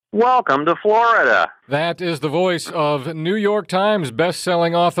Welcome to Florida. That is the voice of New York Times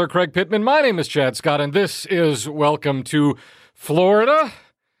best-selling author Craig Pittman. My name is Chad Scott, and this is Welcome to Florida.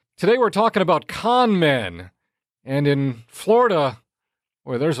 Today we're talking about con men. And in Florida,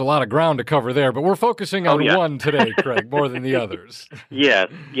 boy, there's a lot of ground to cover there, but we're focusing on one today, Craig, more than the others. Yeah,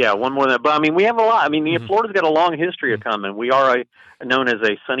 one more than that. But, we have a lot. Florida's got a long history of con men. We are known as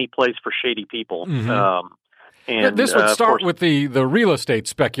a sunny place for shady people. And this would start with the real estate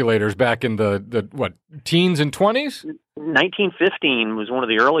speculators back in the teens and 20s? 1915 was one of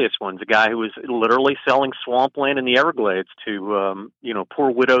the earliest ones, a guy who was literally selling swampland in the Everglades to,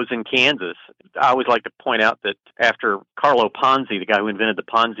 poor widows in Kansas. I always like to point out that after Carlo Ponzi, the guy who invented the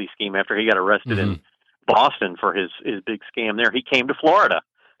Ponzi scheme, after he got arrested in Boston for his big scam there, he came to Florida.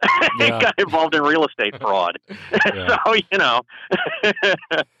 Got involved in real estate fraud. So,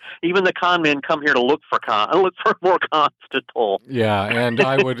 even the con men come here to look for more cons to pull. Yeah, and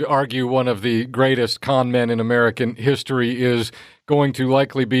I would argue one of the greatest con men in American history is going to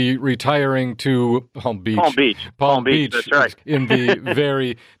likely be retiring to Palm Beach. That's right. In the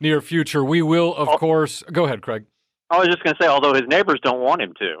very near future. We will, of course... Go ahead, Craig. I was just going to say, although his neighbors don't want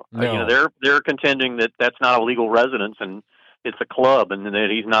him to. No. They're contending that that's not a legal residence and it's a club and that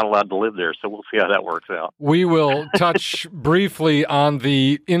he's not allowed to live there. So we'll see how that works out. We will touch briefly on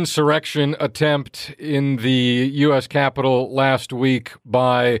the insurrection attempt in the U.S. Capitol last week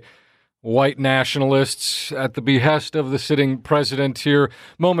by white nationalists at the behest of the sitting president here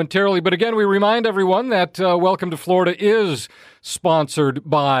momentarily. But again, we remind everyone that Welcome to Florida is sponsored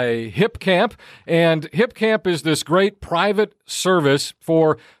by Hip Camp. And Hip Camp is this great private service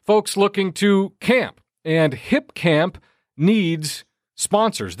for folks looking to camp. And Hip Camp needs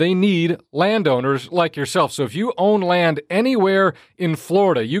sponsors. They need landowners like yourself. So if you own land anywhere in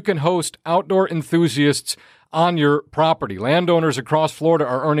Florida, you can host outdoor enthusiasts on your property. Landowners across Florida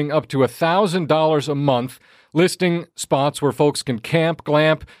are earning up to $1,000 a month listing spots where folks can camp,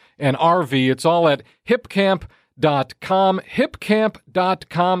 glamp, and RV. It's all at hipcamp.com,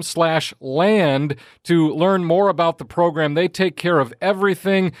 hipcamp.com/land to learn more about the program. They take care of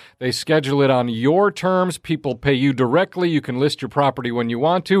everything. They schedule it on your terms. People pay you directly. You can list your property when you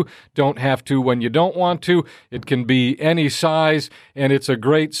want to. Don't have to when you don't want to. It can be any size, and it's a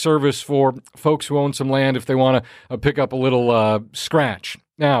great service for folks who own some land if they want to pick up a little scratch.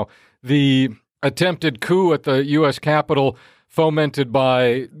 Now, the attempted coup at the U.S. Capitol fomented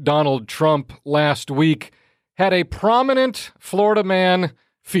by Donald Trump last week had a prominent Florida man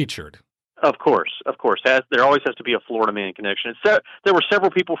featured. Of course. There always has to be a Florida man connection. There were several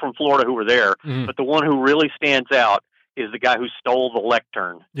people from Florida who were there, but the one who really stands out is the guy who stole the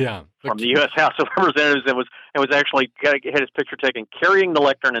lectern from the U.S. House of Representatives and was actually had his picture taken carrying the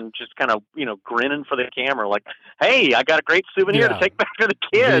lectern and just kind of grinning for the camera like, "Hey, I got a great souvenir to take back to the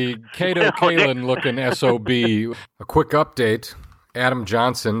kids." The Cato Kalin looking SOB. A quick update. Adam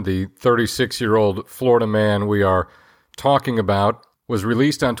Johnson, the 36-year-old Florida man we are talking about, was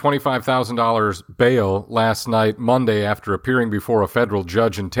released on $25,000 bail last night, Monday, after appearing before a federal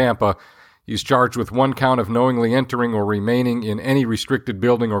judge in Tampa. He's charged with one count of knowingly entering or remaining in any restricted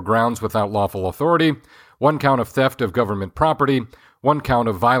building or grounds without lawful authority, one count of theft of government property, one count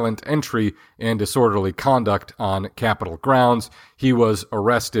of violent entry and disorderly conduct on Capitol grounds. He was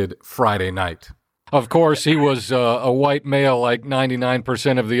arrested Friday night. Of course, he was a white male like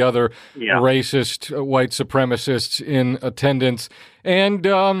 99% of the other racist white supremacists in attendance, and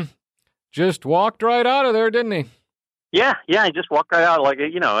just walked right out of there, didn't he? Yeah, he just walked right out like,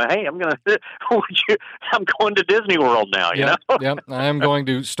 hey, I'm going to Disney World now, you know? Yep, I'm going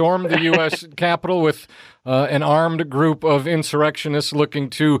to storm the U.S. Capitol with an armed group of insurrectionists looking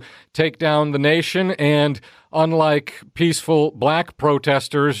to take down the nation, and unlike peaceful black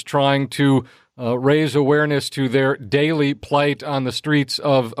protesters trying to raise awareness to their daily plight on the streets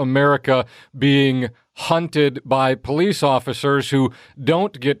of America, being hunted by police officers who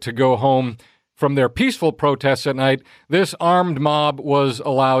don't get to go home from their peaceful protests at night, this armed mob was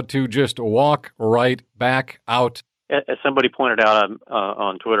allowed to just walk right back out. As somebody pointed out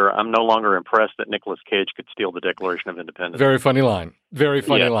on Twitter, I'm no longer impressed that Nicolas Cage could steal the Declaration of Independence. Very funny line. Yeah.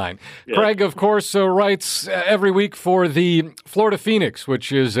 Craig, of course, writes every week for the Florida Phoenix,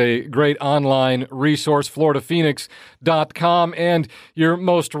 which is a great online resource, floridaphoenix.com. And your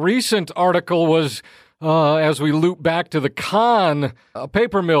most recent article was, as we loop back to the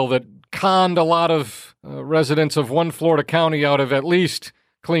paper mill that conned a lot of residents of one Florida county out of at least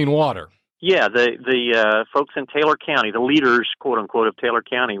clean water. Yeah, the folks in Taylor County, the leaders, quote unquote, of Taylor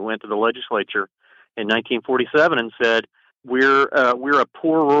County, went to the legislature in 1947 and said, "We're a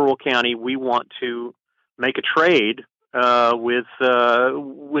poor rural county. We want to make a trade with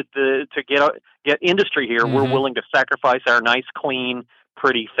the to get industry here. Mm-hmm. We're willing to sacrifice our nice, clean,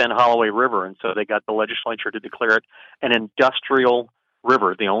 pretty Fenn Holloway River, and so they got the legislature to declare it an industrial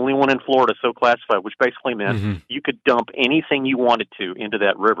river, the only one in Florida so classified, which basically meant you could dump anything you wanted to into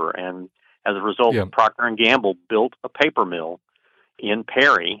that river. And as a result, Procter & Gamble built a paper mill in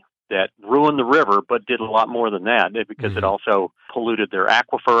Perry that ruined the river, but did a lot more than that because it also polluted their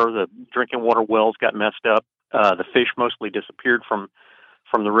aquifer. The drinking water wells got messed up. The fish mostly disappeared from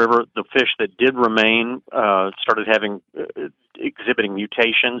the river. The fish that did remain started exhibiting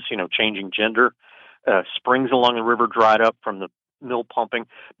mutations, changing gender. Springs along the river dried up from the mill pumping.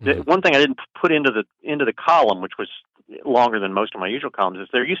 One thing I didn't put into the column, which was longer than most of my usual columns, is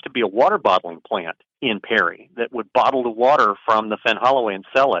there used to be a water bottling plant in Perry that would bottle the water from the Fenn Holloway and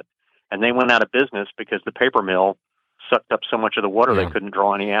sell it. And they went out of business because the paper mill sucked up so much of the water they couldn't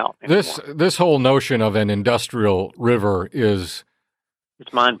draw any out anymore. This whole notion of an industrial river it's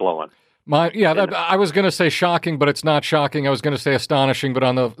mind-blowing. I was going to say shocking, but it's not shocking. I was going to say astonishing, but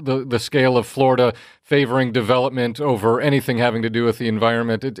on the scale of Florida favoring development over anything having to do with the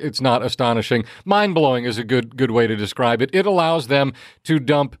environment, it's not astonishing. Mind-blowing is a good way to describe it. It allows them to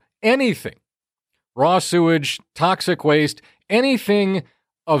dump anything, raw sewage, toxic waste, anything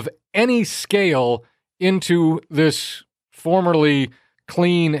of any scale into this formerly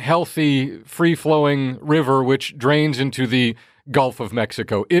clean, healthy, free-flowing river, which drains into the Gulf of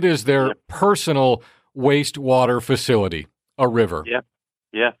Mexico. It is their personal wastewater facility, a river. Yeah,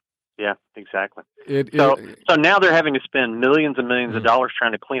 exactly. So now they're having to spend millions and millions of dollars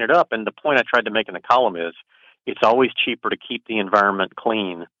trying to clean it up. And the point I tried to make in the column is it's always cheaper to keep the environment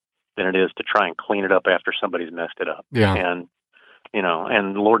clean than it is to try and clean it up after somebody's messed it up. Yeah. And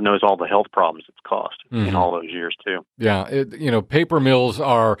and Lord knows all the health problems it's caused in all those years too. Yeah, paper mills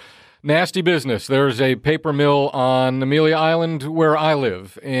are nasty business. There's a paper mill on Amelia Island where I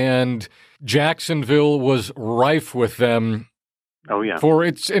live, and Jacksonville was rife with them. Oh yeah. For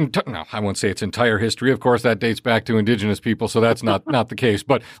I won't say its entire history. Of course, that dates back to indigenous people, so that's not the case.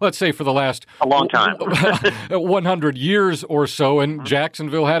 But let's say for the last a long time, 100 years or so, and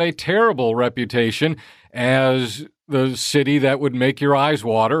Jacksonville had a terrible reputation as the city that would make your eyes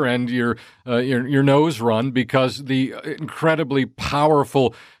water and your nose run because the incredibly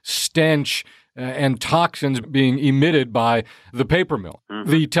powerful stench and toxins being emitted by the paper mill.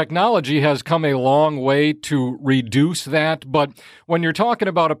 The technology has come a long way to reduce that, but when you're talking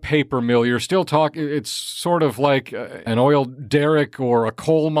about a paper mill, you're still talking, it's sort of like an oil derrick or a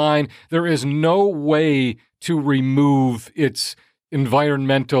coal mine. There is no way to remove its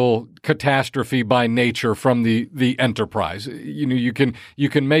environmental catastrophe by nature from the enterprise. You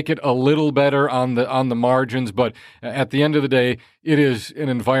can make it a little better on the margins, but at the end of the day, it is an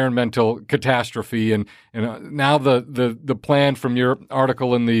environmental catastrophe. And now the plan from your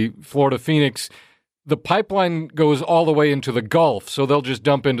article in the Florida Phoenix, the pipeline goes all the way into the Gulf, so they'll just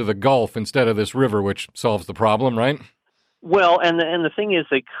dump into the Gulf instead of this river, which solves the problem, right? Well, and the thing is,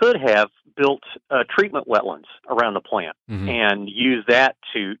 they could have built treatment wetlands around the plant and use that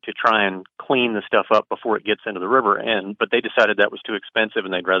to try and clean the stuff up before it gets into the river. But they decided that was too expensive,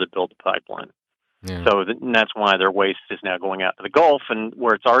 and they'd rather build a pipeline. Yeah. So that's why their waste is now going out to the Gulf, and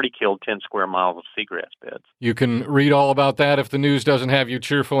where it's already killed 10 square miles of seagrass beds. You can read all about that if the news doesn't have you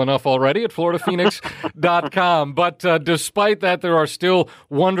cheerful enough already at FloridaPhoenix.com. But despite that, there are still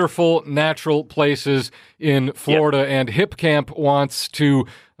wonderful natural places in Florida, and Hip Camp wants to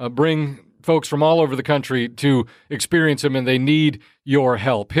bring folks from all over the country to experience them, and they need your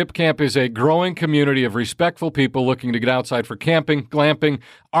help. Hip Camp is a growing community of respectful people looking to get outside for camping, glamping,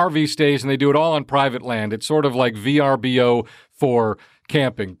 RV stays, and they do it all on private land. It's sort of like VRBO for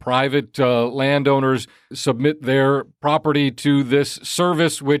camping. Private landowners submit their property to this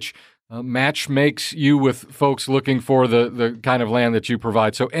service, which match makes you with folks looking for the kind of land that you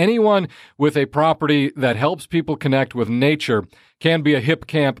provide. So anyone with a property that helps people connect with nature can be a Hip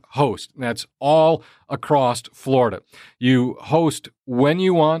Camp host. That's all across Florida. You host when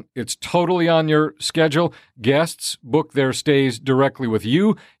you want. It's totally on your schedule. Guests book their stays directly with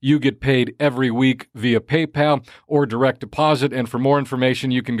you. You get paid every week via PayPal or direct deposit. And for more information,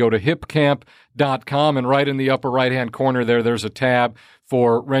 you can go to hipcamp.com, and right in the upper right-hand corner there's a tab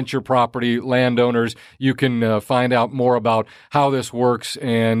for Rent Your Property landowners. You can find out more about how this works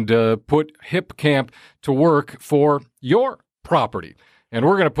and put Hip Camp to work for your property. And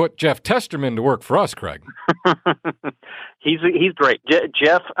we're going to put Jeff Testerman to work for us, Craig. He's great.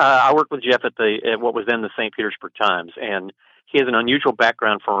 Jeff, I worked with Jeff at what was then the St. Petersburg Times, and he has an unusual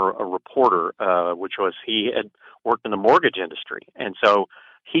background for a reporter, which was he had worked in the mortgage industry. And so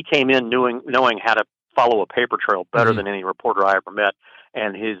he came in knowing how to follow a paper trail better than any reporter I ever met.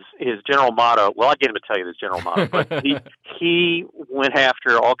 And his general motto, well, I'll get him to tell you his general motto, but he went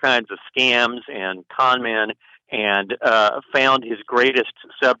after all kinds of scams and con men, and found his greatest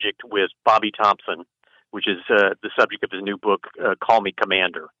subject with Bobby Thompson, which is the subject of his new book, Call Me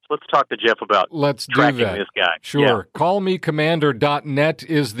Commander. So let's talk to Jeff about tracking this guy. Sure. Yeah. CallMeCommander.net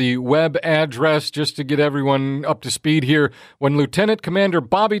is the web address, just to get everyone up to speed here. When Lieutenant Commander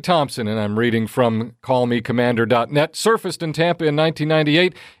Bobby Thompson, and I'm reading from CallMeCommander.net, surfaced in Tampa in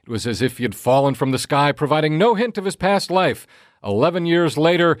 1998, it was as if he had fallen from the sky, providing no hint of his past life. 11 years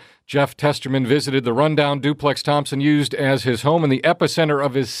later, Jeff Testerman visited the rundown duplex Thompson used as his home in the epicenter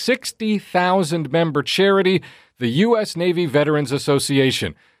of his 60,000-member charity, the U.S. Navy Veterans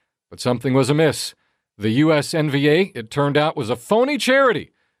Association. But something was amiss. The USNVA, it turned out, was a phony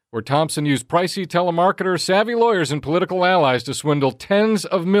charity where Thompson used pricey telemarketers, savvy lawyers, and political allies to swindle tens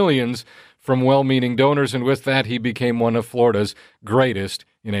of millions from well-meaning donors, and with that, he became one of Florida's greatest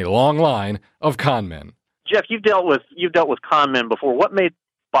in a long line of con men. Jeff, you've dealt with con men before. What made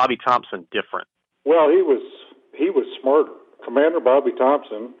Bobby Thompson different? Well, he was smarter. Commander Bobby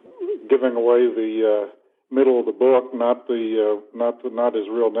Thompson, giving away the middle of the book, not his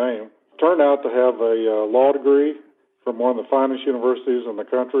real name, turned out to have a law degree from one of the finest universities in the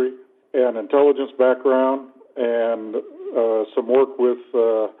country, an intelligence background, and some work with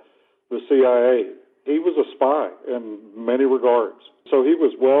the CIA. He was a spy in many regards. So he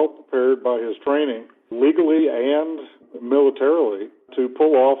was well prepared by his training, legally and militarily, to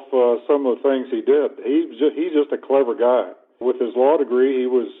pull off some of the things he did. He's just a clever guy. With his law degree,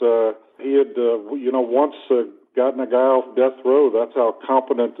 he had once gotten a guy off death row. That's how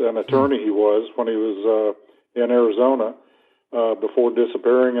competent an attorney he was when he was in Arizona before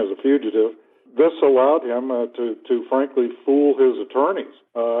disappearing as a fugitive. This allowed him to frankly fool his attorneys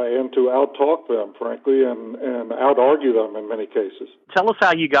and to out-talk them, frankly, and out-argue them in many cases. Tell us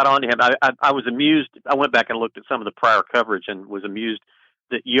how you got onto him. I was amused. I went back and looked at some of the prior coverage and was amused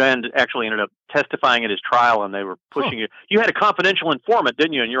that you actually ended up testifying at his trial, and they were pushing you. You had a confidential informant,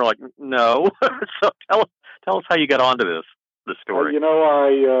 didn't you? And you're like, no. So tell us how you got onto this story.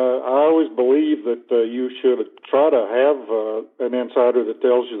 I always believe that you should try to have an insider that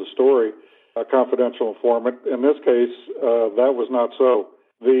tells you the story. A confidential informant. In this case, that was not so.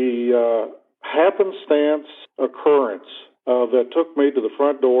 The happenstance occurrence that took me to the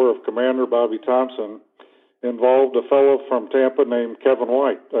front door of Commander Bobby Thompson involved a fellow from Tampa named Kevin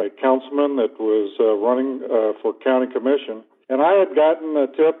White, a councilman that was running for county commission. And I had gotten a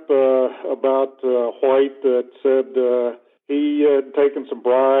tip about White that said he had taken some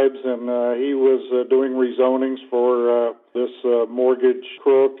bribes and he was doing rezonings for this mortgage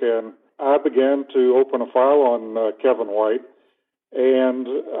crook, and I began to open a file on Kevin White, and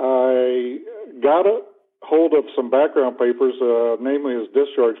I got a hold of some background papers, namely his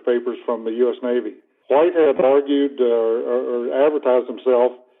discharge papers from the U.S. Navy. White had argued or advertised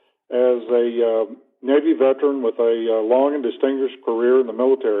himself as a Navy veteran with a long and distinguished career in the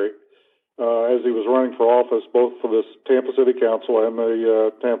military as he was running for office, both for the Tampa City Council and the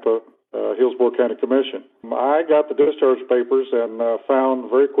Tampa Hillsborough County Commission. I got the discharge papers and found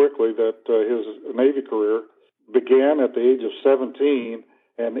very quickly that his Navy career began at the age of 17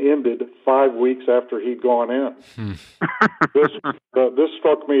 and ended 5 weeks after he'd gone in. This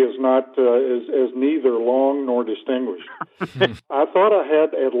struck me as not as neither long nor distinguished. I thought I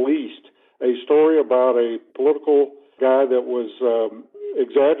had at least a story about a political guy that was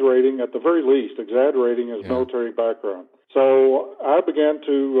exaggerating, at the very least, his military background. So I began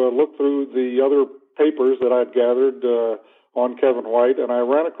to look through the other papers that I'd gathered on Kevin White, and I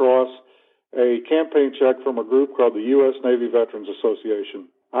ran across a campaign check from a group called the U.S. Navy Veterans Association.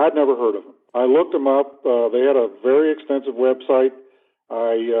 I'd never heard of them. I looked them up. They had a very extensive website.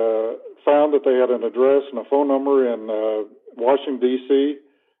 I found that they had an address and a phone number in Washington, D.C.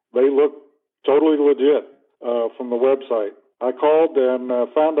 They looked totally legit from the website. I called and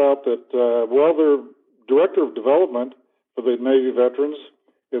found out that, their director of development for the Navy veterans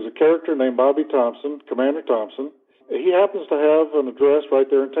is a character named Bobby Thompson, Commander Thompson. He happens to have an address right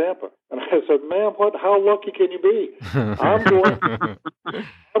there in Tampa. And I said, "Man, how lucky can you be? I'm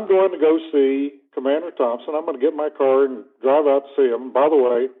going to go see Commander Thompson. I'm going to get my car and drive out to see him." By the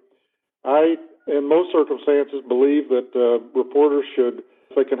way, I, in most circumstances, believe that reporters should,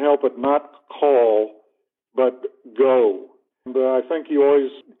 if they can help it, not call, but go. And I think you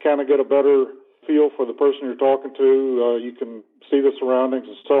always kind of get a better feel for the person you're talking to. You can see the surroundings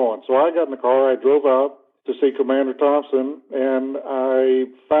and so on. So I got in the car. I drove out to see Commander Thompson, and I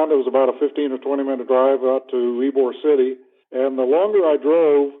found it was about a 15 or 20-minute drive out to Ybor City. And the longer I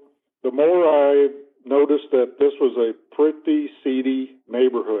drove, the more I noticed that this was a pretty seedy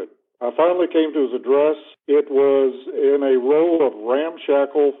neighborhood. I finally came to his address. It was in a row of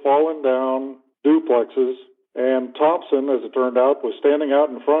ramshackle, fallen down duplexes, and Thompson, as it turned out, was standing out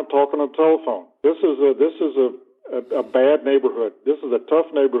in front talking on the telephone. This is a bad neighborhood. This is a tough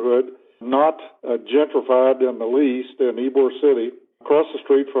neighborhood, not gentrified in the least in Ybor City, across the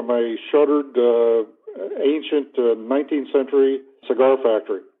street from a shuttered, ancient 19th century cigar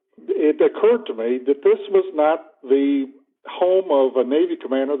factory. It occurred to me that this was not the home of a Navy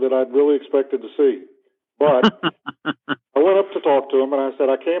commander that I'd really expected to see. But I went up to talk to him, and I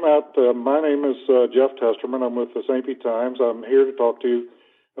said, I came out, my name is Jeff Testerman. I'm with the St. Pete Times. I'm here to talk to you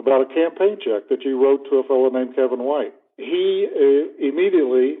about a campaign check that you wrote to a fellow named Kevin White. He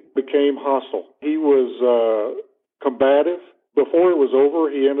immediately became hostile. He was combative. Before it was over,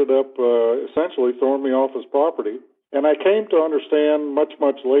 he ended up essentially throwing me off his property. And I came to understand much,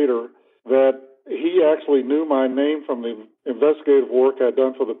 much later that he actually knew my name from the investigative work I'd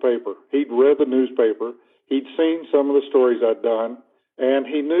done for the paper. He'd read the newspaper. He'd seen some of the stories I'd done. And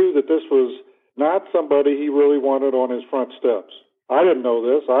he knew that this was not somebody he really wanted on his front steps. I didn't know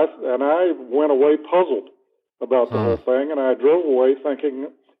this. I went away puzzled about the whole thing. And I drove away thinking,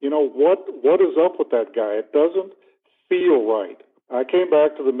 what is up with that guy? It doesn't feel right. I came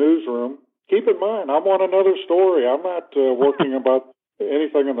back to the newsroom. Keep in mind, I'm on another story. I'm not working about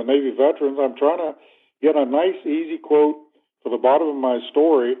anything on the Navy veterans. I'm trying to get a nice, easy quote to the bottom of my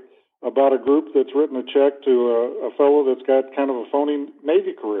story about a group that's written a check to a fellow that's got kind of a phony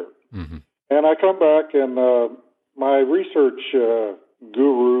Navy career. Mm-hmm. And I come back, and my research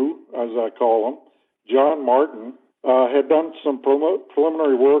guru, as I call him, John Martin, had done some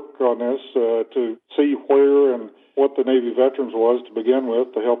preliminary work on this to see where and what the Navy veterans was to begin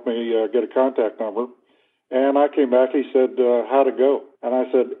with to help me get a contact number. And I came back, he said, how'd it go? And I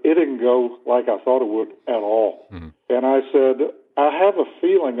said, it didn't go like I thought it would at all. Mm-hmm. And I said, I have a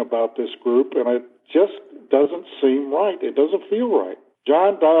feeling about this group, and it just doesn't seem right. It doesn't feel right.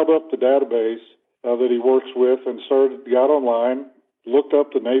 John dialed up the database that he works with and got online, looked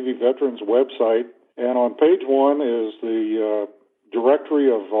up the Navy Veterans website, and on page 1 is the directory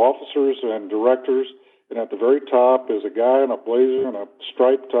of officers and directors, and at the very top is a guy in a blazer and a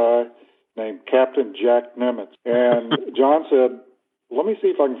striped tie named Captain Jack Nimitz. And John said, let me see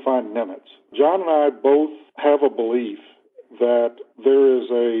if I can find Nimitz. John and I both have a belief that there is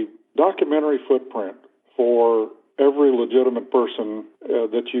a documentary footprint for every legitimate person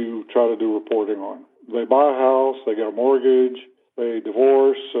that you try to do reporting on. They buy a house, they get a mortgage, they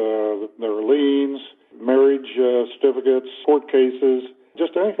divorce, there are liens, marriage certificates, court cases,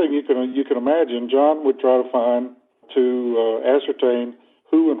 just anything you can imagine. John would try to find to ascertain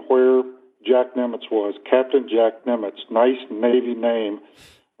who and where Jack Nimitz was. Captain Jack Nimitz, nice Navy name,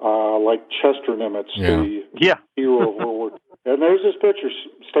 like Chester Nimitz, the hero of World War II. And there's this picture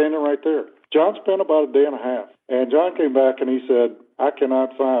standing right there. John spent about a day and a half. And John came back and he said, I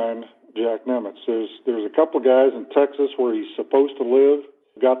cannot find Jack Nimitz. There's a couple of guys in Texas where he's supposed to live,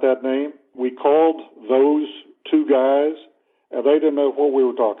 got that name. We called those two guys, and they didn't know what we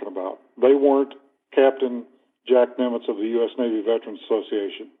were talking about. They weren't Captain Jack Nimitz of the U.S. Navy Veterans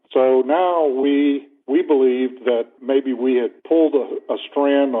Association. So now we believed that maybe we had pulled a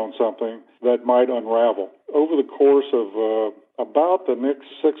strand on something that might unravel. Over the course of about the next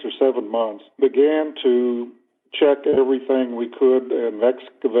 6 or 7 months, began to check everything we could and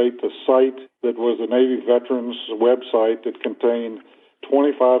excavate the site that was the Navy Veterans website that contained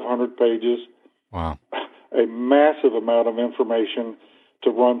 2,500 pages. Wow. A massive amount of information to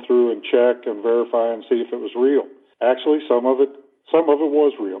run through and check and verify and see if it was real. Actually, some of it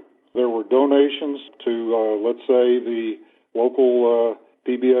was real. There were donations to, let's say, the local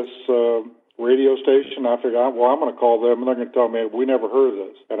PBS radio station. I figured, I'm going to call them, and they're going to tell me, we never heard of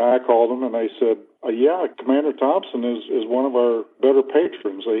this. And I called them, and they said, Commander Thompson is one of our better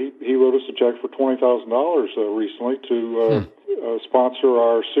patrons. He wrote us a check for $20,000 recently to sponsor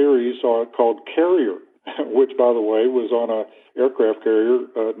our series called Carrier, which, by the way, was on an aircraft carrier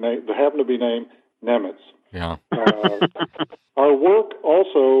that happened to be named Nimitz. Yeah. Our work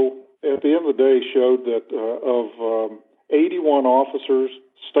also, at the end of the day, showed that of 81 officers,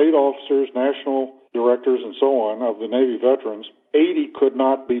 state officers, national directors, and so on of the Navy veterans, 80 could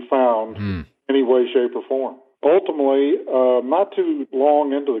not be found any way, shape, or form. Ultimately, not too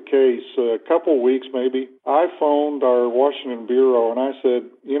long into the case, a couple of weeks maybe, I phoned our Washington Bureau and I said,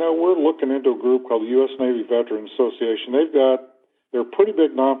 we're looking into a group called the U.S. Navy Veterans Association. They're a pretty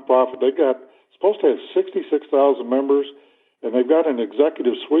big nonprofit. Supposed to have 66,000 members, and they've got an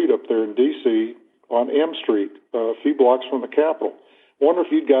executive suite up there in D.C. on M Street, a few blocks from the Capitol. Wonder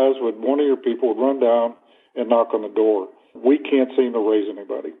if you guys one of your people would run down and knock on the door. We can't seem to raise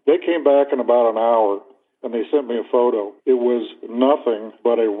anybody. They came back in about an hour, and they sent me a photo. It was nothing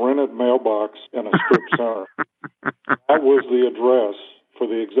but a rented mailbox in a strip center. That was the address for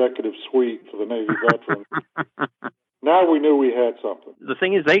the executive suite for the Navy veterans. Now we knew we had something. The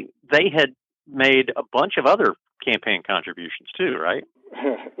thing is, they had made a bunch of other campaign contributions too, right?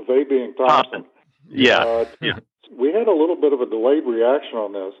 They being Thompson. Yeah. We had a little bit of a delayed reaction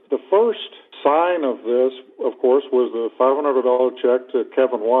on this. The first sign of this, of course, was the $500 check to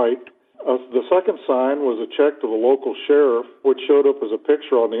Kevin White. The second sign was a check to the local sheriff, which showed up as a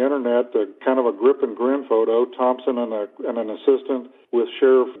picture on the internet, kind of a grip and grin photo, Thompson and an assistant with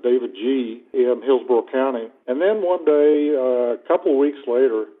Sheriff David G. in Hillsborough County. And then one day, a couple of weeks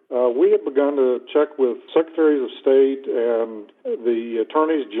later, we had begun to check with secretaries of state and the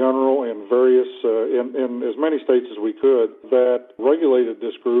attorneys general in various, in as many states as we could, that regulated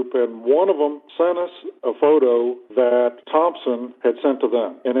this group. And one of them sent us a photo that Thompson had sent to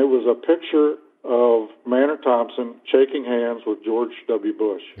them. And it was a picture of Maynard Thompson shaking hands with George W.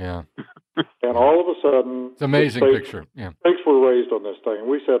 Bush. Yeah. And all of a sudden, it's an amazing picture. Yeah. Stakes were raised on this thing.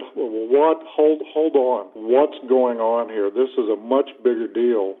 We said, well, what? Hold on. What's going on here? This is a much bigger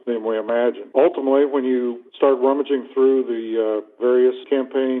deal than we imagined. Ultimately, when you start rummaging through the various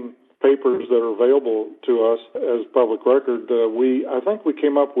campaign papers that are available to us as public record, I think we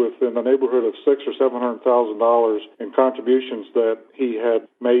came up with in the neighborhood of $600,000 or $700,000 in contributions that he had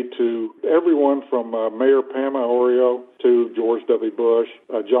made to everyone from Mayor Pama Oreo to George W. Bush,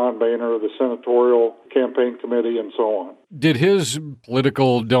 John Boehner, the senatorial campaign committee, and so on. Did his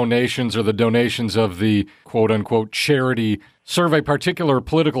political donations or the donations of the quote-unquote charity serve a particular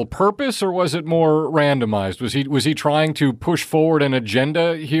political purpose, or was it more randomized? Was he trying to push forward an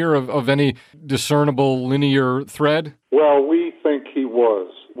agenda here of any discernible linear thread? Well, we think he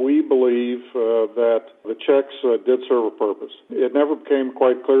was. We believe that the checks did serve a purpose. It never became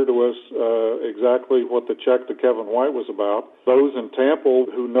quite clear to us exactly what the check to Kevin White was about. Those in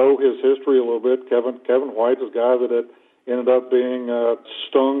Tampa who know his history a little bit, Kevin White is a guy that had ended up being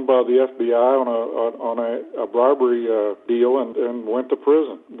stung by the FBI on a bribery deal and went to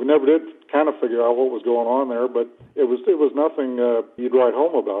prison. We never did kind of figure out what was going on there, but it was nothing you'd write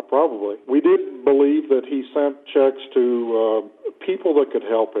home about, probably. We did believe that he sent checks to people that could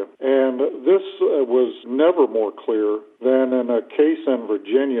help him, and this was never more clear than in a case in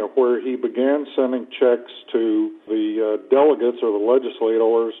Virginia where he began sending checks to the delegates or the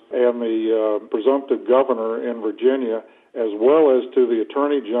legislators and the presumptive governor in Virginia, as well as to the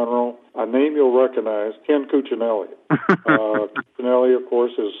Attorney General, a name you'll recognize, Ken Cuccinelli. Cuccinelli, of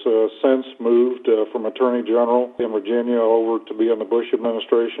course, has since moved from Attorney General in Virginia over to be in the Bush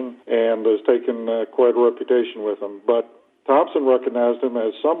administration and has taken quite a reputation with him. But Thompson recognized him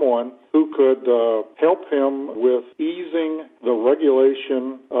as someone who could help him with easing the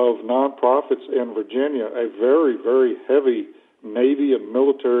regulation of nonprofits in Virginia, a very, very heavy Navy and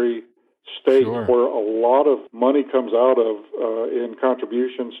military state where a lot of money comes out of in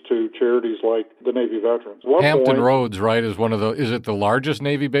contributions to charities like the Navy veterans. Hampton Roads, right, is is it the largest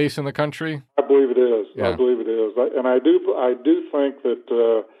Navy base in the country? I believe it is. Yeah. I believe it is. And I do think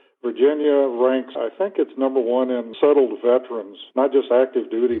that Virginia ranks, I think it's number one in settled veterans, not just active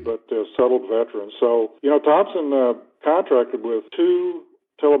duty, but settled veterans. So, Thompson contracted with two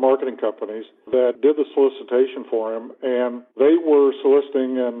telemarketing companies that did the solicitation for him, and they were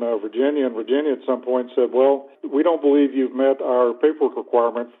soliciting in Virginia, and Virginia at some point said, well, we don't believe you've met our paperwork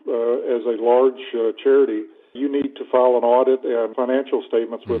requirement as a large charity. You need to file an audit and financial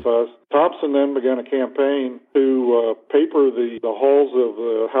statements with us. Thompson then began a campaign to paper the halls of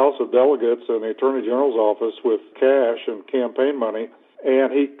the House of Delegates and the Attorney General's office with cash and campaign money.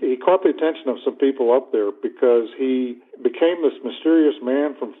 And he caught the attention of some people up there because he became this mysterious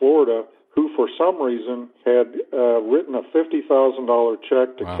man from Florida who, for some reason, had written a $50,000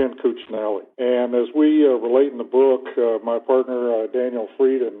 check to Ken Cuccinelli. And as we relate in the book, my partner, Daniel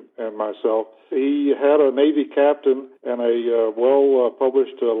Freed, and myself, he had a Navy captain and a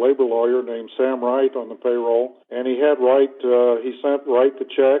well-published labor lawyer named Sam Wright on the payroll. And he had Wright, he sent Wright the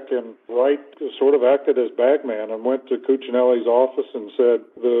check, and Wright sort of acted as bagman and went to Cuccinelli's office and said,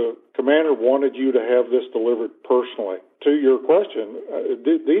 the commander wanted you to have this delivered personally. To your question,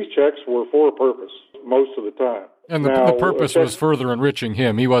 these checks were for a purpose most of the time. And the purpose was further enriching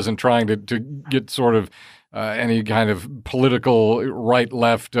him. He wasn't trying to get sort of any kind of political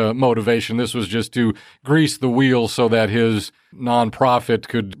right-left motivation. This was just to grease the wheel so that his nonprofit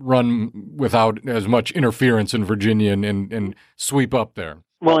could run without as much interference in Virginia and sweep up there.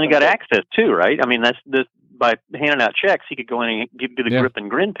 Well, and he got access too, right? I mean, by handing out checks, he could go in and do the grip and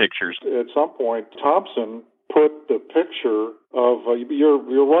grin pictures. At some point, Thompson put the picture of,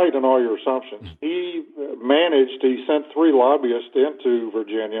 you're right in all your assumptions. He sent 3 lobbyists into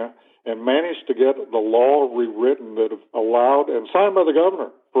Virginia and managed to get the law rewritten that allowed, and signed by the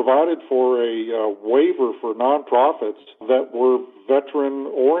governor, provided for a waiver for nonprofits that were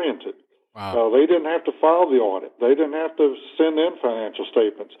veteran-oriented. Wow. They didn't have to file the audit. They didn't have to send in financial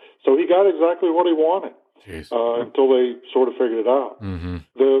statements. So he got exactly what he wanted until they sort of figured it out. Mm-hmm.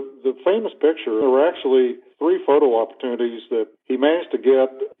 The famous picture, there were actually 3 photo opportunities that he managed to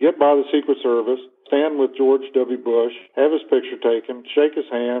get by the Secret Service, stand with George W. Bush, have his picture taken, shake his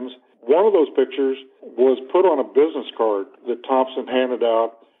hands. One of those pictures was put on a business card that Thompson handed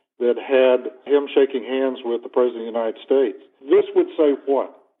out that had him shaking hands with the President of the United States. This would say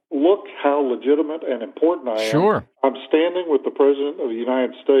what? Look how legitimate and important I am. Sure. I'm standing with the President of the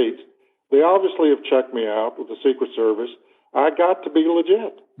United States. They obviously have checked me out with the Secret Service. I got to be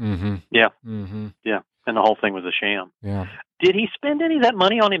legit. Mm-hmm. Yeah. Mm-hmm. Yeah. And the whole thing was a sham. Yeah. Did he spend any of that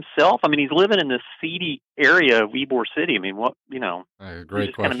money on himself? I mean, he's living in this seedy area of Ybor City. I mean, what, great just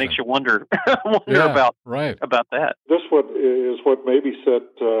question. kind of makes you wonder about that. This is what maybe set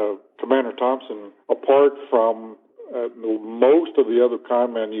Commander Thompson apart from most of the other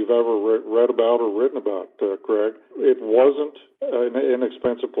con men you've ever read about or written about, Craig. It wasn't an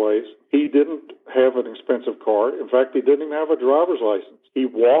inexpensive place. He didn't have an expensive car. In fact, he didn't even have a driver's license. He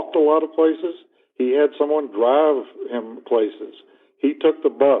walked a lot of places. He had someone drive him places. He took the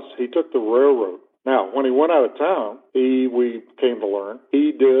bus. He took the railroad. Now, when he went out of town, we came to learn,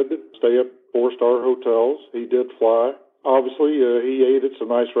 he did stay at 4-star hotels. He did fly. Obviously, he ate at some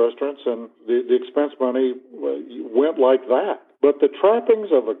nice restaurants, and the expense money went like that. But the trappings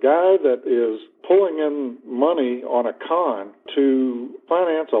of a guy that is pulling in money on a con to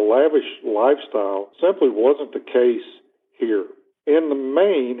finance a lavish lifestyle simply wasn't the case here. In the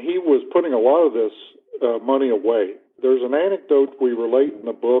main, he was putting a lot of this money away. There's an anecdote we relate in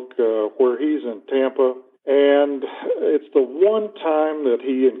the book where he's in Tampa, and it's the one time that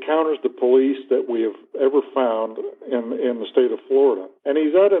he encounters the police that we have ever found in the state of Florida. And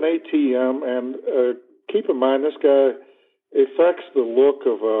he's at an ATM, and keep in mind, this guy affects the look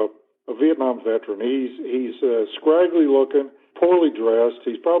of a Vietnam veteran. He's scraggly looking, poorly dressed.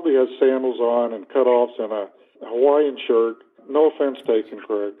 He probably has sandals on and cutoffs and a Hawaiian shirt. No offense taken,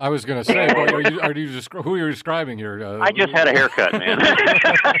 Craig. I was going to say, who are you describing here? I just had a haircut, man.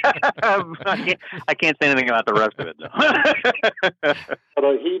 I can't say anything about the rest of it, though.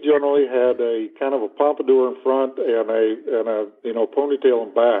 But he generally had a kind of a pompadour in front and a ponytail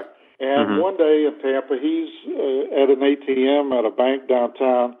in back. And one day in Tampa, he's at an ATM at a bank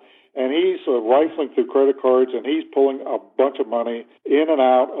downtown, and he's rifling through credit cards, and he's pulling a bunch of money in and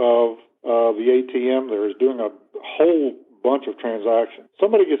out of the ATM there. He's doing a whole bunch of transactions.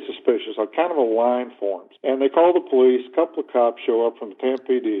 Somebody gets suspicious, a kind of a line forms, and they call the police. A couple of cops show up from the Tampa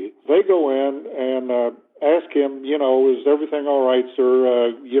PD. They go in and ask him, is everything all right, sir?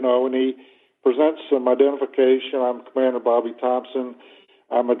 And he presents some identification. I'm Commander Bobby Thompson.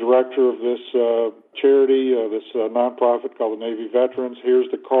 I'm a director of this charity, this nonprofit called the Navy Veterans. Here's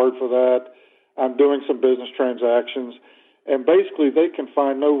the card for that. I'm doing some business transactions. And basically, they can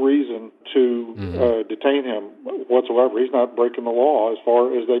find no reason to detain him whatsoever. He's not breaking the law as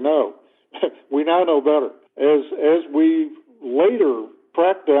far as they know. We now know better. As we later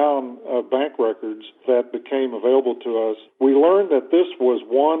tracked down bank records that became available to us, we learned that this was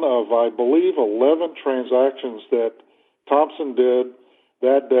one of, I believe, 11 transactions that Thompson did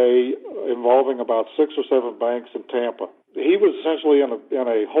that day involving about 6 or 7 banks in Tampa. He was essentially in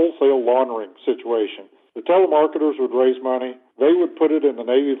a wholesale laundering situation. The telemarketers would raise money. They would put it in the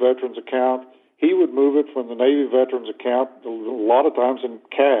Navy Veterans account. He would move it from the Navy Veterans account, a lot of times in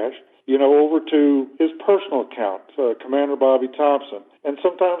cash, over to his personal account, Commander Bobby Thompson. And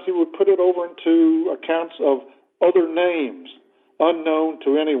sometimes he would put it over into accounts of other names, unknown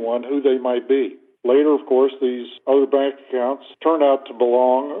to anyone who they might be. Later, of course, these other bank accounts turned out to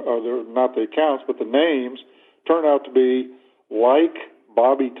belong, not the accounts, but the names turned out to be, like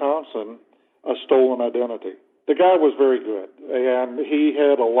Bobby Thompson, a stolen identity. The guy was very good, and he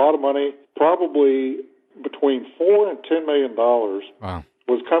had a lot of money, probably between $4 and $10 million Wow.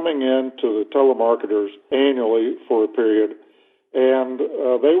 was coming in to the telemarketers annually for a period, and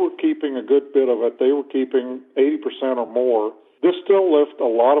they were keeping a good bit of it. They were keeping 80% or more. This still left a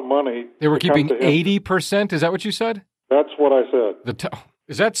lot of money. They were keeping 80%? Is that what you said? That's what I said.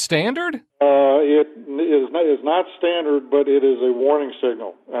 Is that standard? It is not standard, but it is a warning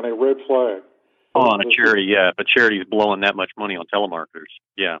signal and a red flag. Oh, on a charity, yeah. But charity's blowing that much money on telemarketers.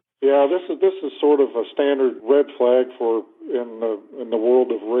 Yeah. Yeah, this is sort of a standard red flag for in the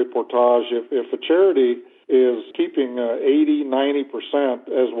world of reportage. If a charity is keeping 80-90%,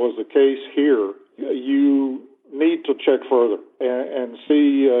 as was the case here, you need to check further and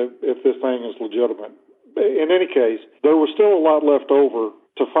see if this thing is legitimate. In any case, there was still a lot left over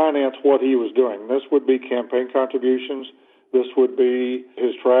to finance what he was doing. This would be campaign contributions. This would be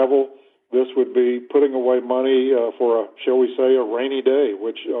his travel. This would be putting away money for, shall we say, a rainy day,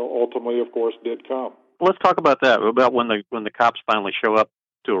 which ultimately, of course, did come. Let's talk about that, about when the cops finally show up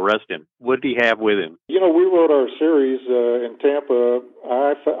to arrest him. What did he have with him? You know, we wrote our series in Tampa.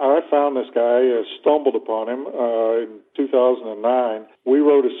 I found this guy, stumbled upon him in 2009. We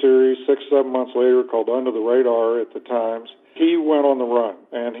wrote a series 6-7 months later called Under the Radar at the Times. He went on the run,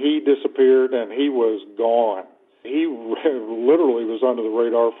 and he disappeared, and he was gone. He literally was under the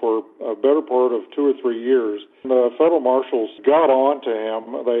radar for a better part of 2 or 3 years. The federal marshals got on to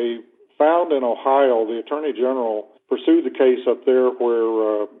him. They found in Ohio, the attorney general pursued the case up there where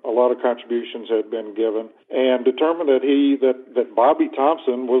a lot of contributions had been given and determined that Bobby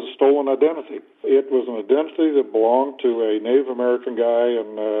Thompson was a stolen identity. It was an identity that belonged to a Native American guy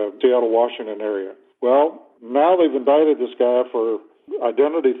in Seattle, Washington area. Well, now they've indicted this guy for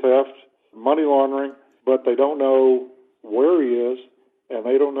identity theft, money laundering, but they don't know where he is, and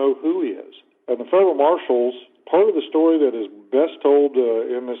they don't know who he is. And the federal marshals, part of the story that is best told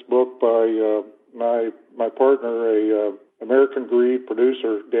in this book by my partner, a American Greed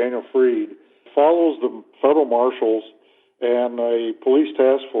producer, Daniel Freed, follows the federal marshals and a police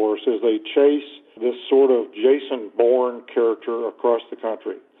task force as they chase this sort of Jason Bourne character across the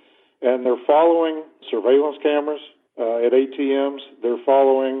country. And they're following surveillance cameras at ATMs. They're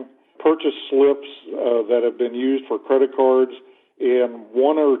following purchase slips that have been used for credit cards in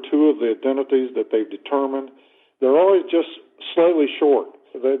 1 or 2 of the identities that they've determined. They're always just slightly short.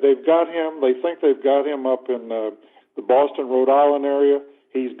 They've got him. They think they've got him up in the Boston, Rhode Island area.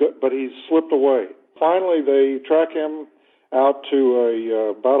 But he's slipped away. Finally, they track him out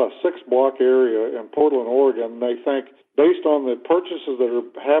to about a 6-block area in Portland, Oregon. They think, based on the purchases that are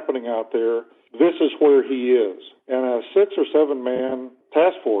happening out there, this is where he is. And a 6 or 7 man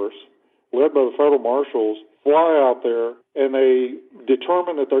task force, led by the federal marshals, fly out there, and they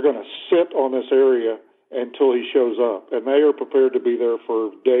determine that they're going to sit on this area until he shows up. And they are prepared to be there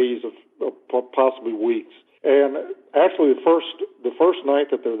for days, of possibly weeks. And actually, the first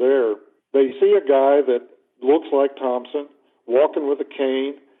night that they're there, they see a guy that looks like Thompson walking with a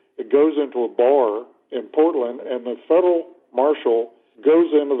cane. It goes into a bar in Portland, and the federal marshal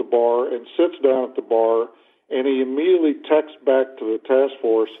goes into the bar and sits down at the bar, and he immediately texts back to the task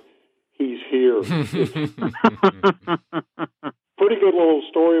force, "He's here." Pretty good little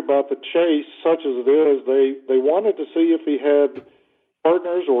story about the chase, such as it is. They wanted to see if he had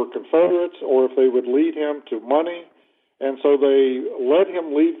partners or Confederates or if they would lead him to money, and so they let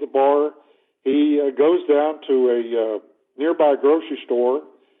him leave the bar. He goes down to a nearby grocery store.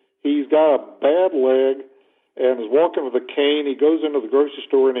 He's got a bad leg and is walking with a cane. He goes into the grocery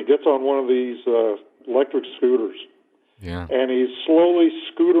store and he gets on one of these electric scooters. Yeah. And he's slowly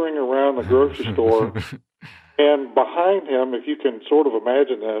scootering around the grocery store. And behind him, if you can sort of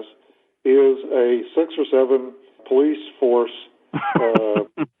imagine this, is a 6 or 7 police force,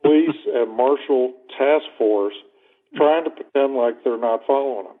 police and marshal task force trying to pretend like they're not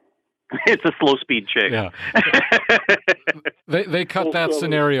following him. It's a slow speed chase. Yeah. They cut that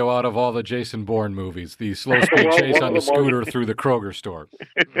scenario out of all the Jason Bourne movies, the slow speed chase on the scooter through the Kroger store.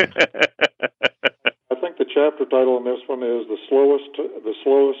 I think the chapter title on this one is the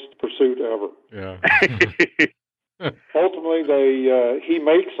slowest pursuit ever. Yeah. Ultimately, he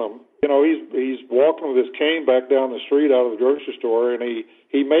makes them. You know, he's walking with his cane back down the street out of the grocery store, and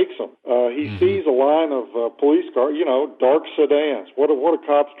he makes them. He sees a line of police cars, dark sedans. What do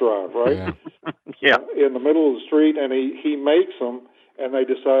cops drive, right? Yeah. In the middle of the street, and he makes them, and they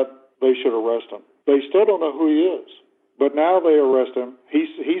decide they should arrest him. They still don't know who he is, but now they arrest him. He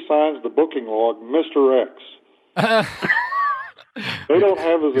signs the booking log, Mr. X. They don't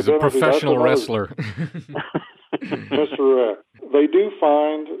have his He's identity. a professional wrestler. Mr. X. They do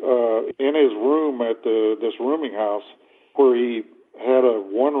find in his room at this rooming house where he had a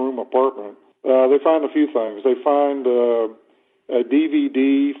one-room apartment, they find a few things. They find a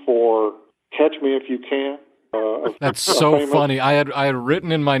DVD for Catch Me If You Can. That's so funny. I had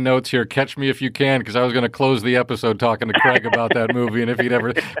written in my notes here, "Catch Me If You Can," because I was going to close the episode talking to Craig about that movie and if he'd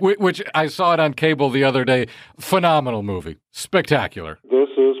ever, which I saw it on cable the other day. Phenomenal movie. Spectacular. This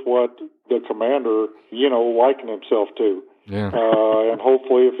is what the commander, likened himself to. Yeah. And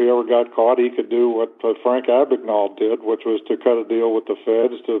hopefully, if he ever got caught, he could do what Frank Abagnale did, which was to cut a deal with the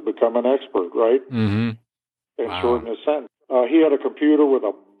feds to become an expert, right? Mm-hmm. And shorten his sentence. He had a computer with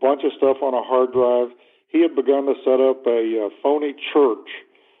a bunch of stuff on a hard drive. He had begun to set up a phony church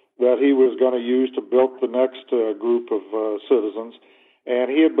that he was going to use to build the next group of citizens.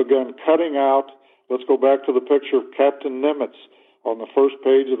 And he had begun cutting out, let's go back to the picture of Captain Nimitz on the first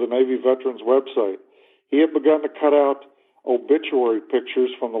page of the Navy Veterans website. He had begun to cut out obituary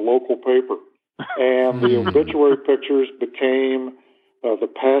pictures from the local paper. And the obituary pictures became the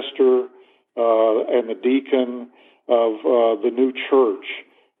pastor and the deacon of the new church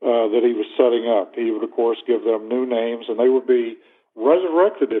that he was setting up. He would, of course, give them new names, and they would be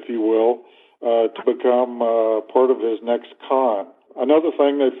resurrected, if you will, to become part of his next con. Another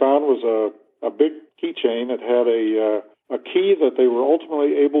thing they found was a big keychain that had a key that they were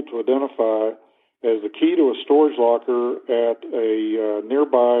ultimately able to identify as the key to a storage locker at a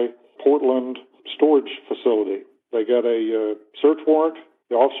nearby Portland storage facility. They got a search warrant.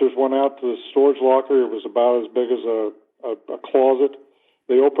 The officers went out to the storage locker. It was about as big as a closet.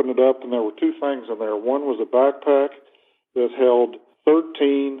 They opened it up, and there were two things in there. One was a backpack that held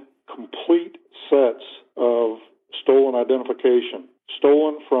 13 complete sets of stolen identification,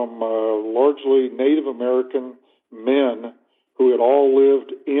 stolen from largely Native American men who had all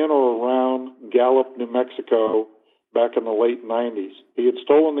lived in or around Gallup, New Mexico back in the late 90s. He had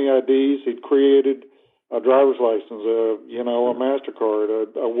stolen the IDs. He'd created a driver's license, a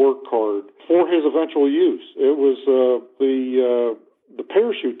MasterCard, a work card for his eventual use. It was the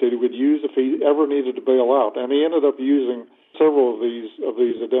parachute that he would use if he ever needed to bail out, and he ended up using several of these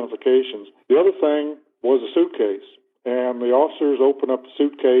identifications. The other thing was a suitcase, and the officers opened up the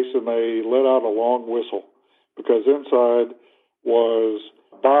suitcase and they let out a long whistle because inside was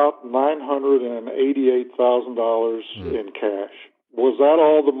about $988,000 in cash. Was that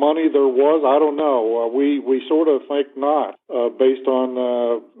all the money there was? I don't know. We sort of think not, based on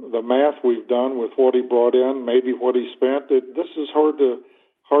the math we've done with what he brought in, maybe what he spent. This is hard to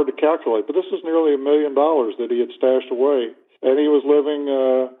calculate, but this is nearly $1 million that he had stashed away, and he was living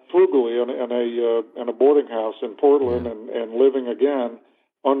frugally in a boarding house in Portland and living again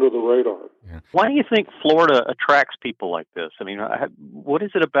under the radar. Yeah. Why do you think Florida attracts people like this? I mean, what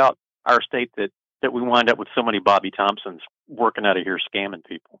is it about our state that we wind up with so many Bobby Thompsons working out of here scamming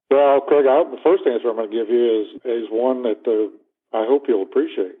people? Well, Craig, the first answer I'm going to give you is one that I hope you'll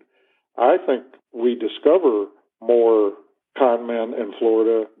appreciate. I think we discover more con men in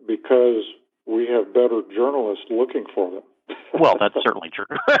Florida because we have better journalists looking for them. Well, that's certainly true.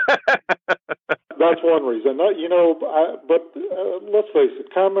 That's one reason. But let's face it,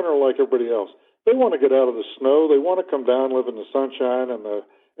 con men are like everybody else. They want to get out of the snow. They want to come down, live in the sunshine and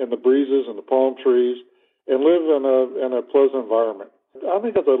the breezes and the palm trees, and live in a pleasant environment. I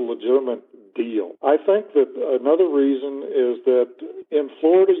think that's a legitimate deal. I think that another reason is that in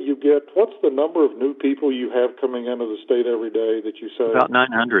Florida you get, what's the number of new people you have coming into the state every day that you say? About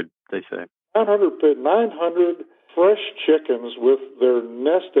 900, they say. 900 fresh chickens with their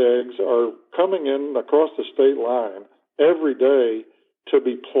nest eggs are coming in across the state line every day to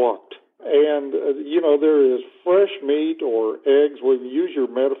be plucked. And, there is fresh meat or eggs, well, use your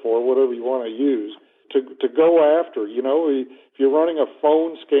metaphor, whatever you want to use, to go after. If you're running a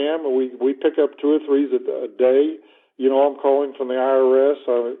phone scam, and we pick up 2 or 3 a day, I'm calling from the IRS,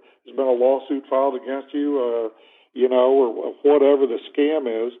 there's been a lawsuit filed against you, or whatever the scam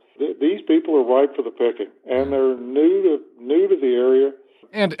is. These people are ripe for the picking, and they're new to the area.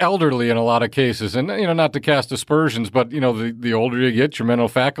 And elderly in a lot of cases. And, not to cast aspersions, but, the older you get, your mental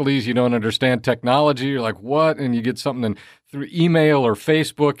faculties, you don't understand technology. You're like, what? And you get something through email or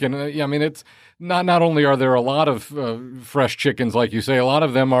Facebook. And, it's not only are there a lot of fresh chickens, like you say, a lot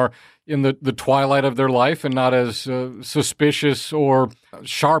of them are in the twilight of their life and not as suspicious or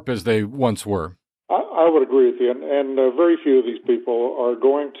sharp as they once were. I would agree with you. And very few of these people are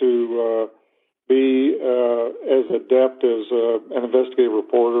going to be as adept as an investigative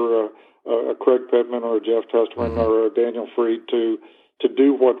reporter, a Craig Pittman or a Jeff Testerman or a Daniel Freed to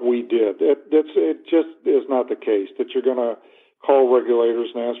do what we did. It just is not the case that you're going to call regulators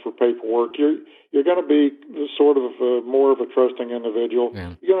and ask for paperwork. You're going to be sort of more of a trusting individual.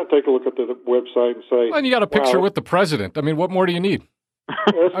 Yeah. You're going to take a look at the website and say, well, and you got a picture with the president. I mean, what more do you need?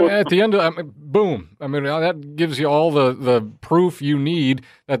 At the end of boom. I mean, that gives you all the proof you need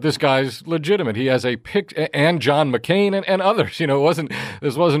that this guy's legitimate. He has a pic, and John McCain and others.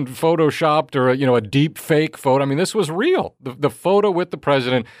 This wasn't photoshopped or a deep fake photo. I mean, this was real. The photo with the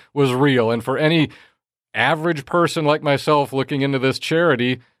president was real. And for any average person like myself looking into this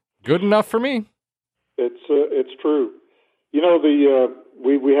charity, good enough for me. It's true.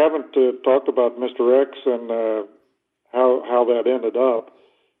 We haven't talked about Mr. X and how that ended up,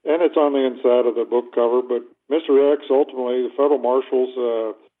 and it's on the inside of the book cover. But Mr. X, ultimately, the federal marshals,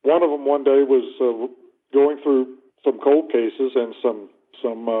 one of them one day was going through some cold cases and some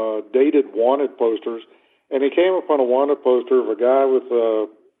dated wanted posters, and he came upon a wanted poster of a guy with a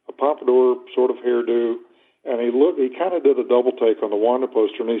pompadour sort of hairdo, and he kind of did a double take on the wanted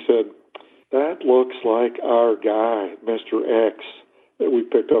poster, and he said, "That looks like our guy, Mr. X, that we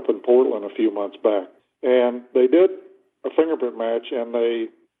picked up in Portland a few months back." And they did a fingerprint match, and they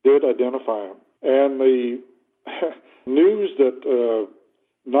did identify him. And the news that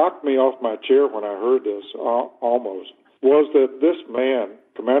knocked me off my chair when I heard this, almost, was that this man,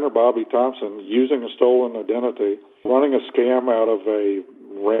 Commander Bobby Thompson, using a stolen identity, running a scam out of a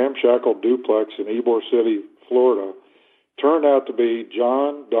ramshackle duplex in Ybor City, Florida, turned out to be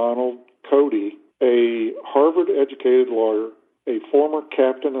John Donald Cody, a Harvard-educated lawyer, a former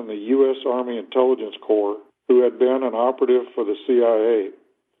captain in the U.S. Army Intelligence Corps, who had been an operative for the CIA.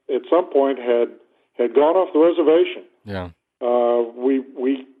 At some point had gone off the reservation. Yeah.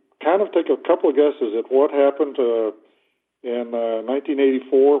 We kind of take a couple of guesses at what happened in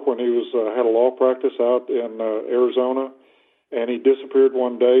 1984 when he had a law practice out in Arizona, and he disappeared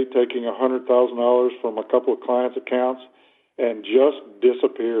one day, taking $100,000 from a couple of clients' accounts, and just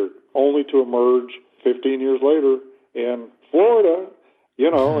disappeared, only to emerge 15 years later in Florida,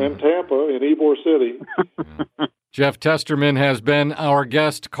 in Tampa, in Ybor City. Jeff Testerman has been our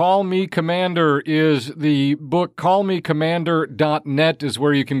guest. Call Me Commander is the book. CallMeCommander.net is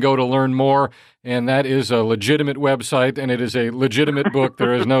where you can go to learn more, and that is a legitimate website, and it is a legitimate book.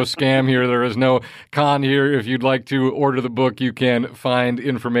 There is no scam here. There is no con here. If you'd like to order the book, you can find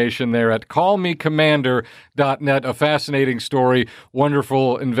information there at CallMeCommander.net. A fascinating story,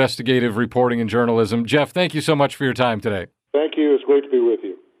 wonderful investigative reporting and journalism. Jeff, thank you so much for your time today. Thank you. It's great to be with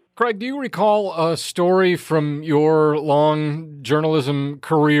you. Craig, do you recall a story from your long journalism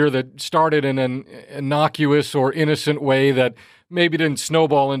career that started in an innocuous or innocent way that maybe didn't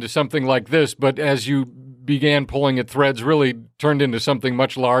snowball into something like this, but as you began pulling at threads, really turned into something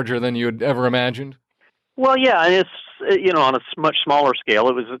much larger than you had ever imagined? Well, yeah, and it's on a much smaller scale.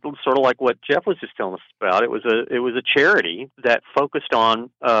 It was sort of like what Jeff was just telling us about. It was a charity that focused on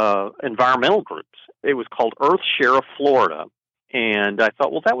environmental groups. It was called Earth Share of Florida. And I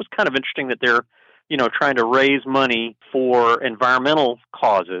thought, well, that was kind of interesting that they're, trying to raise money for environmental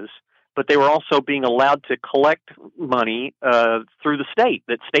causes, but they were also being allowed to collect money through the state,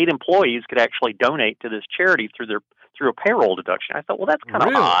 that state employees could actually donate to this charity through a payroll deduction. I thought, well, that's kind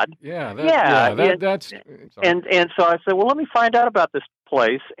of odd. Yeah. That's. And so I said, well, let me find out about this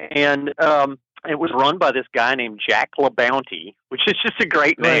place. And it was run by this guy named Jack LaBounty, which is just a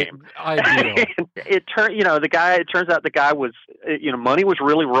great name. Ideal. It turns out the guy was, money was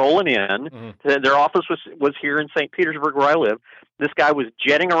really rolling in. Mm-hmm. Their office was here in St. Petersburg, where I live. This guy was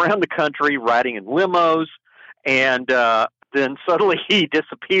jetting around the country, riding in limos, and then suddenly he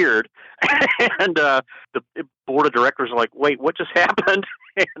disappeared. And the board of directors were like, "Wait, what just happened?"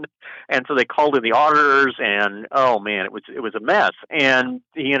 And so they called in the auditors, and oh man, it was a mess. And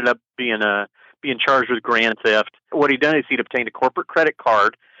he ended up being charged with grand theft. What he'd done is he'd obtained a corporate credit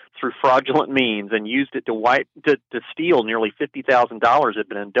card through fraudulent means and used it to steal nearly $50,000 had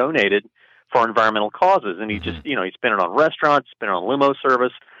been donated for environmental causes. And he just, he spent it on restaurants, spent it on limo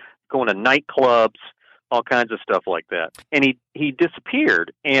service, going to nightclubs, all kinds of stuff like that. And he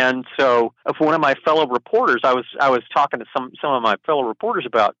disappeared. And so if one of my fellow reporters, I was talking to some of my fellow reporters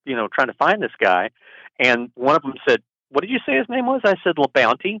about, trying to find this guy. And one of them said, "What did you say his name was?" I said,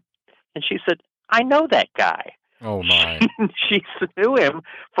 LaBounty. And she said, "I know that guy." Oh my! She knew him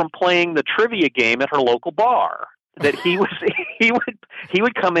from playing the trivia game at her local bar. That he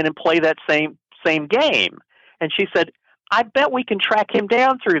would come in and play that same game. And she said, "I bet we can track him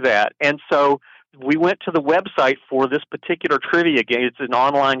down through that." And so we went to the website for this particular trivia game. It's an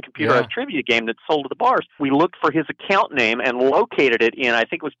online computerized trivia game that's sold to the bars. We looked for his account name and located it in, I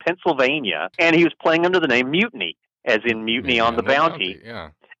think it was Pennsylvania, and he was playing under the name Mutiny, as in Mutiny on the Bounty.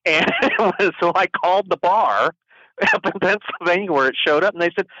 Yeah. And so I called the bar up in Pennsylvania where it showed up, and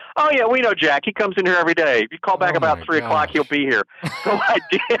they said, "Oh, yeah, we know Jack. He comes in here every day. If you call back about 3 o'clock, he'll be here." So I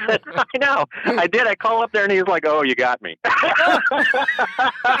did. I know. I did. I called up there, and he was like, "Oh, you got me."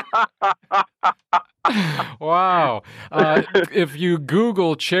 Wow. If you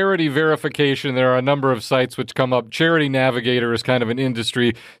Google charity verification, there are a number of sites which come up. Charity Navigator is kind of an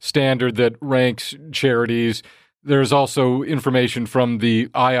industry standard that ranks charities. There's also information from the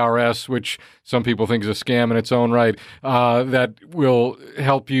IRS, which some people think is a scam in its own right, that will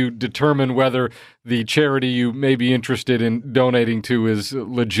help you determine whether the charity you may be interested in donating to is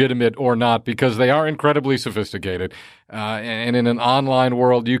legitimate or not, because they are incredibly sophisticated. And in an online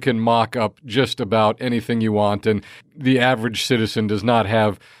world, you can mock up just about anything you want, and the average citizen does not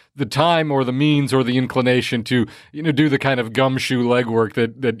have the time or the means or the inclination to, do the kind of gumshoe legwork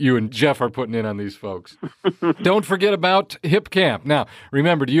that you and Jeff are putting in on these folks. Don't forget about HipCamp. Now,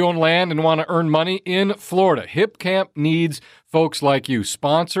 remember, do you own land and want to earn money in Florida? HipCamp needs folks like you,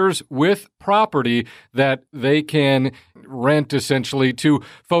 sponsors with property that they can rent essentially to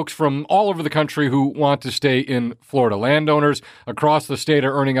folks from all over the country who want to stay in Florida. Landowners across the state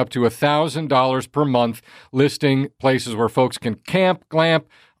are earning up to $1,000 per month listing places where folks can camp, glamp,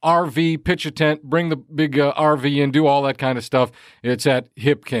 RV, pitch a tent, bring the big RV in, do all that kind of stuff. It's at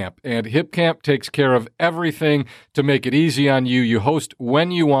HipCamp. And HipCamp takes care of everything to make it easy on you. You host when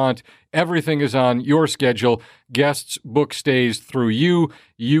you want. Everything is on your schedule. Guests book stays through you.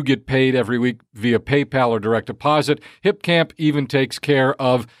 You get paid every week via PayPal or direct deposit. HipCamp even takes care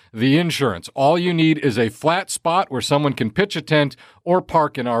of the insurance. All you need is a flat spot where someone can pitch a tent or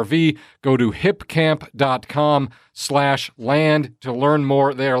park an RV. Go to hipcamp.com/land to learn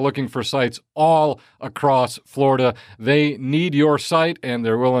more. They are looking for sites all across Florida. They need your site, and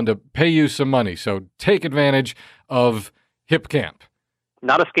they're willing to pay you some money. So take advantage of HipCamp.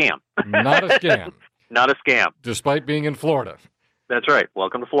 Not a scam. Not a scam. Not a scam. Despite being in Florida. That's right.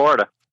 Welcome to Florida.